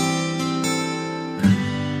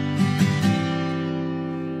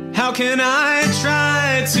 How can I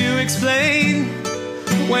try to explain?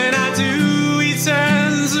 When I do, he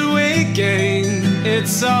turns away again.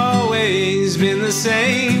 It's always been the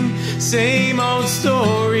same old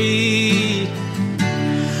story.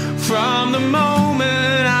 From the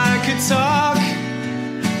moment I could talk,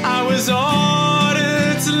 I was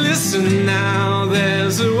ordered to listen. Now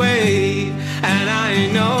there's a way, and I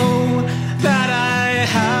know that I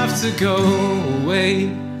have to go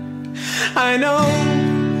away. I know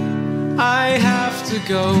I have to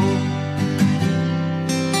go.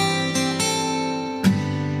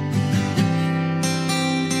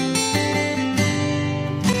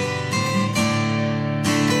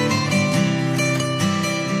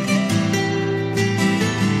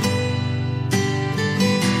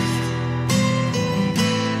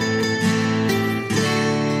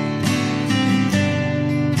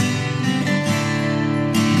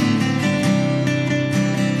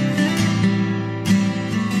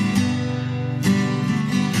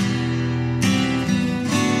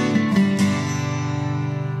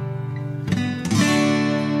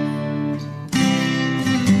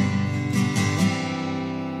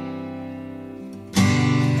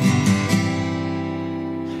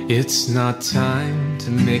 It's not time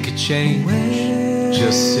to make a change.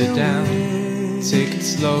 Just sit down, take it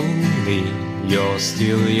slowly. You're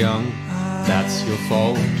still young, that's your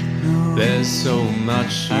fault. There's so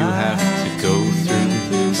much you have to go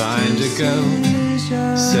through. Find a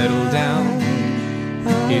girl, settle down.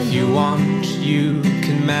 If you want, you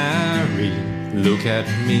can marry. Look at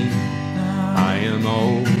me, I am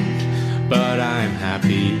old, but I'm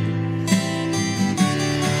happy.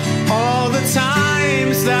 All the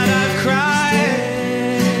times that I've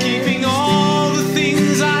cried, keeping all the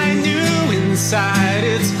things I knew inside.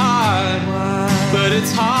 It's hard, but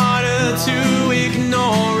it's harder to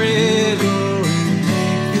ignore it.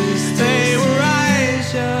 They were right,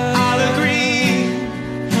 I'll agree,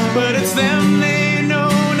 but it's them they know,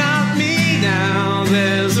 not me. Now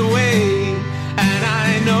there's a way, and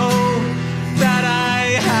I know that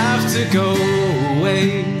I have to go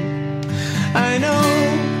away. I know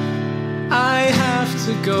I have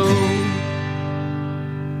to go.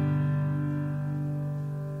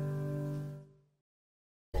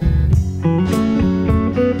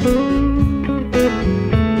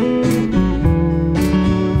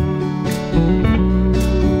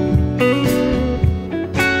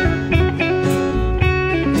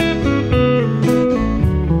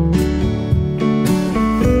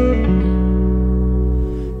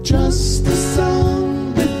 Just a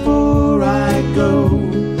song before I go,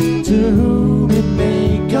 to whom it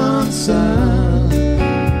may come.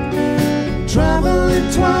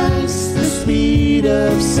 speed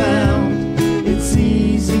of sound, it's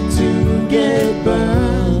easy to get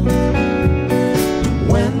burned.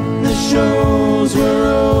 When the shows were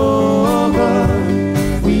over,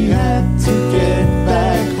 we had to get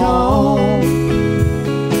back home.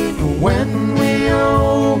 When we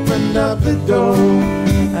opened up the door,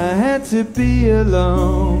 I had to be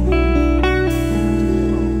alone.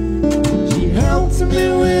 She helped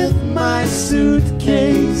me with my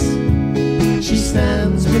suitcase. She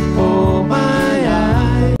stands before my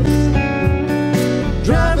eyes,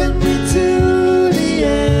 driving me to the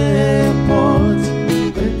airport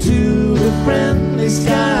and to the friendly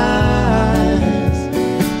skies.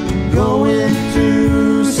 Going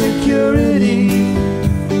through security,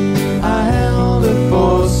 I held her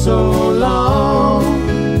for so long.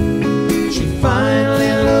 She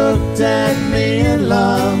finally looked at me in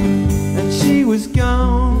love, and she was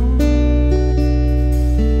gone.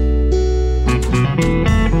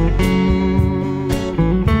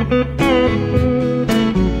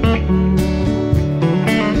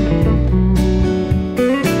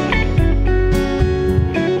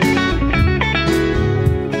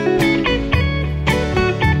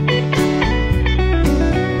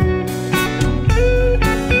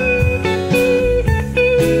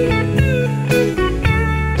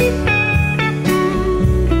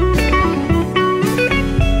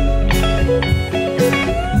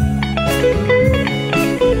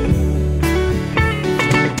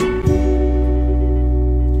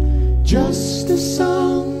 Just a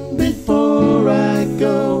song before I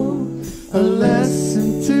go, a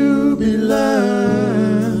lesson to be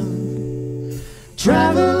learned.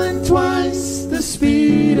 Traveling twice the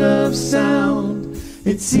speed of sound,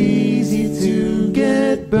 it's easy to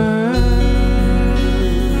get burned.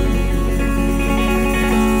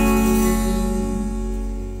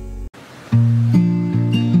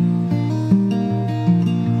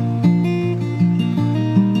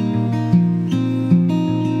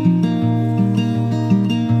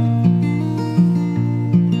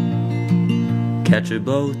 Catch a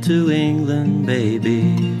boat to England, baby,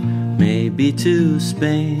 maybe to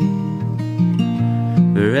Spain.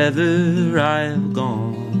 Wherever I've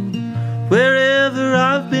gone, wherever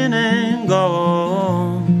I've been and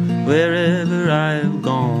gone, wherever I've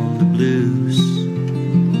gone, the blues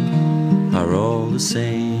are all the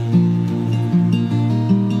same.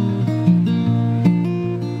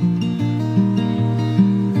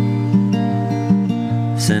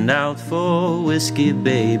 Send out for whiskey,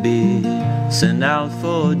 baby, send out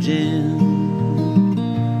for gin.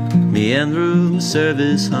 Me and room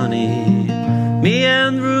service, honey, me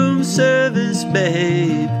and room service,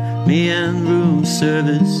 babe, me and room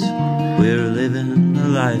service, we're living a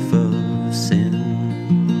life of sin.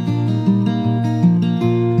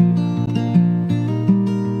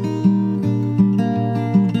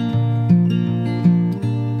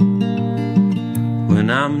 When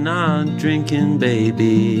I'm not drinking, baby,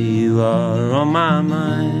 you are on my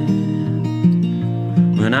mind.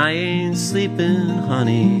 When I ain't sleeping,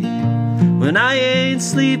 honey, when I ain't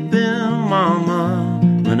sleeping, mama,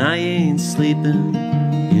 when I ain't sleeping,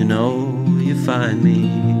 you know you find me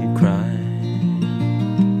crying.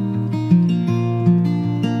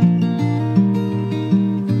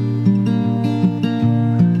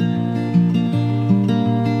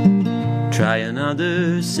 Try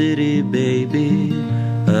another city, baby,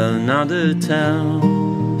 another town.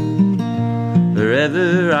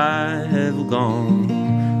 Wherever I have gone,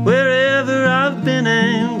 wherever I've been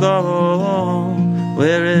and gone,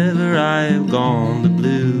 wherever I've gone, the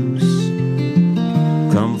blues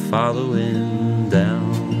come following down.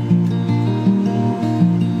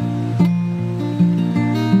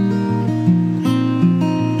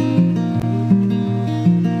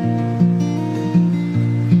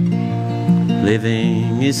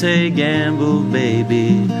 Living is a gamble,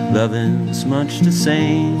 baby, loving's much the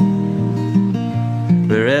same.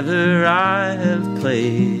 Wherever I have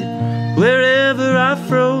played, wherever I've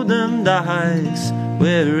thrown them dice,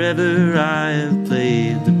 wherever I have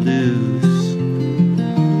played, the blues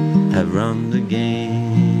have run the game.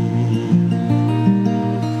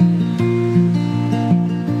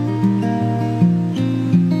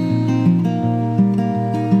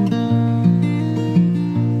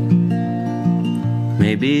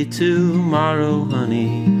 Maybe tomorrow,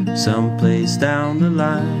 honey, someplace down the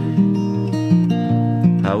line,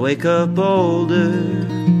 I wake up older,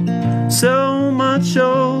 so much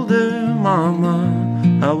older, mama.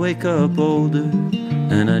 I wake up older,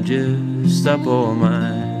 and I just stop all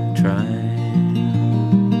my trying.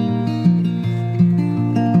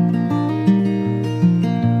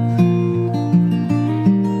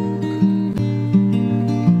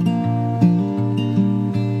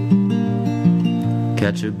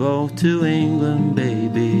 catch a boat to England,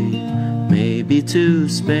 baby, maybe to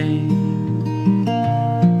Spain.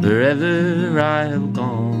 Wherever I have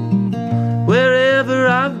gone, wherever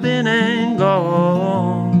I've been and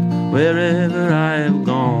gone, wherever I have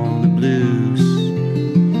gone, the blues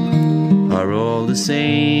are all the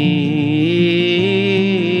same.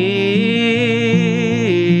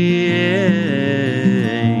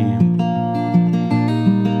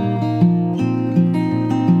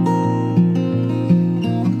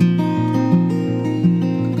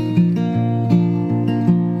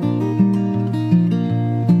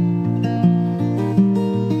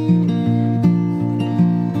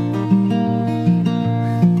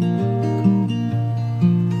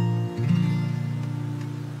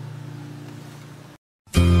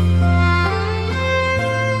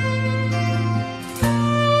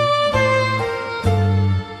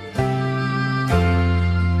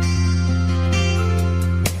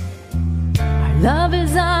 Love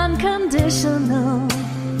is unconditional.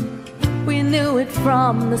 We knew it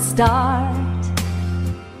from the start.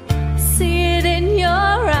 See it in your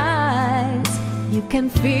eyes. You can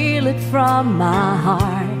feel it from my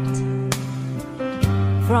heart.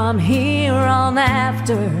 From here on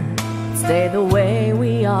after, stay the way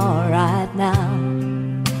we are right now,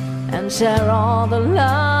 and share all the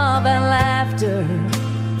love and laughter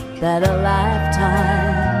that a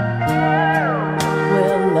lifetime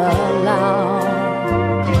will allow.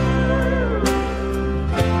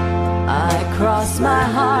 I cross my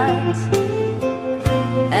heart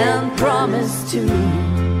and promise to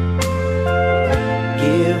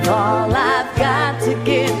give all I've got to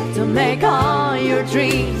give to make all your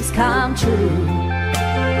dreams come true.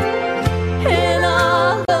 In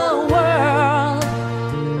all the world,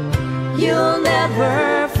 you'll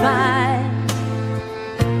never find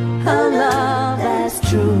a love as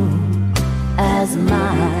true as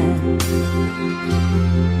mine.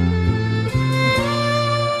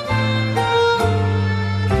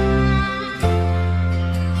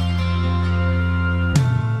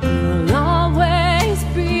 You'll always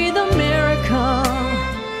be the miracle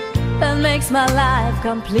that makes my life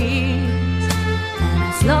complete. And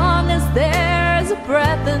as long as there's a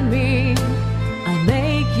breath in me, I'll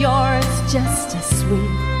make yours just as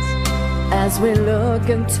sweet. As we look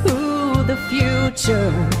into the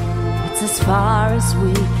future, it's as far as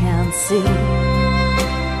we can see.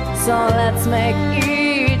 So let's make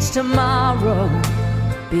each tomorrow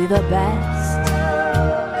be the best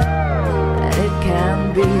that it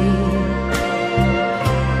can be.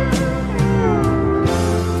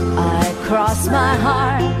 I cross my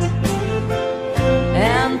heart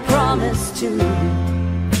and promise to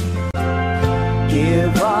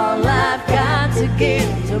give all I've got to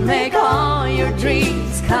give to make all your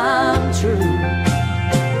dreams come true.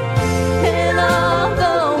 In all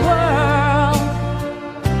the world,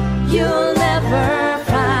 you'll never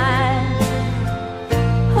find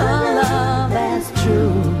a love as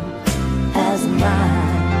true as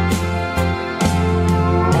mine.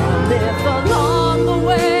 And if along the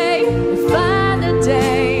way we find a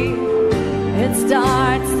day it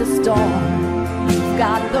starts to storm, you've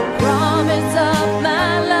got the promise of my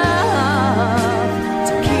love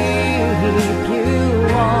to keep you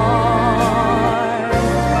warm.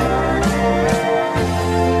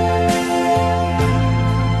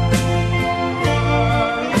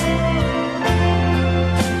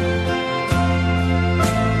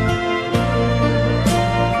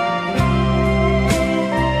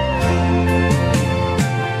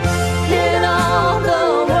 In all the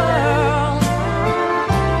world,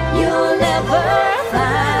 you'll never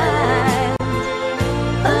find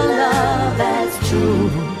a love as true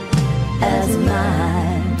as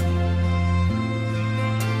mine.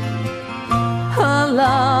 A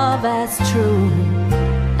love as true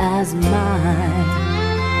as mine.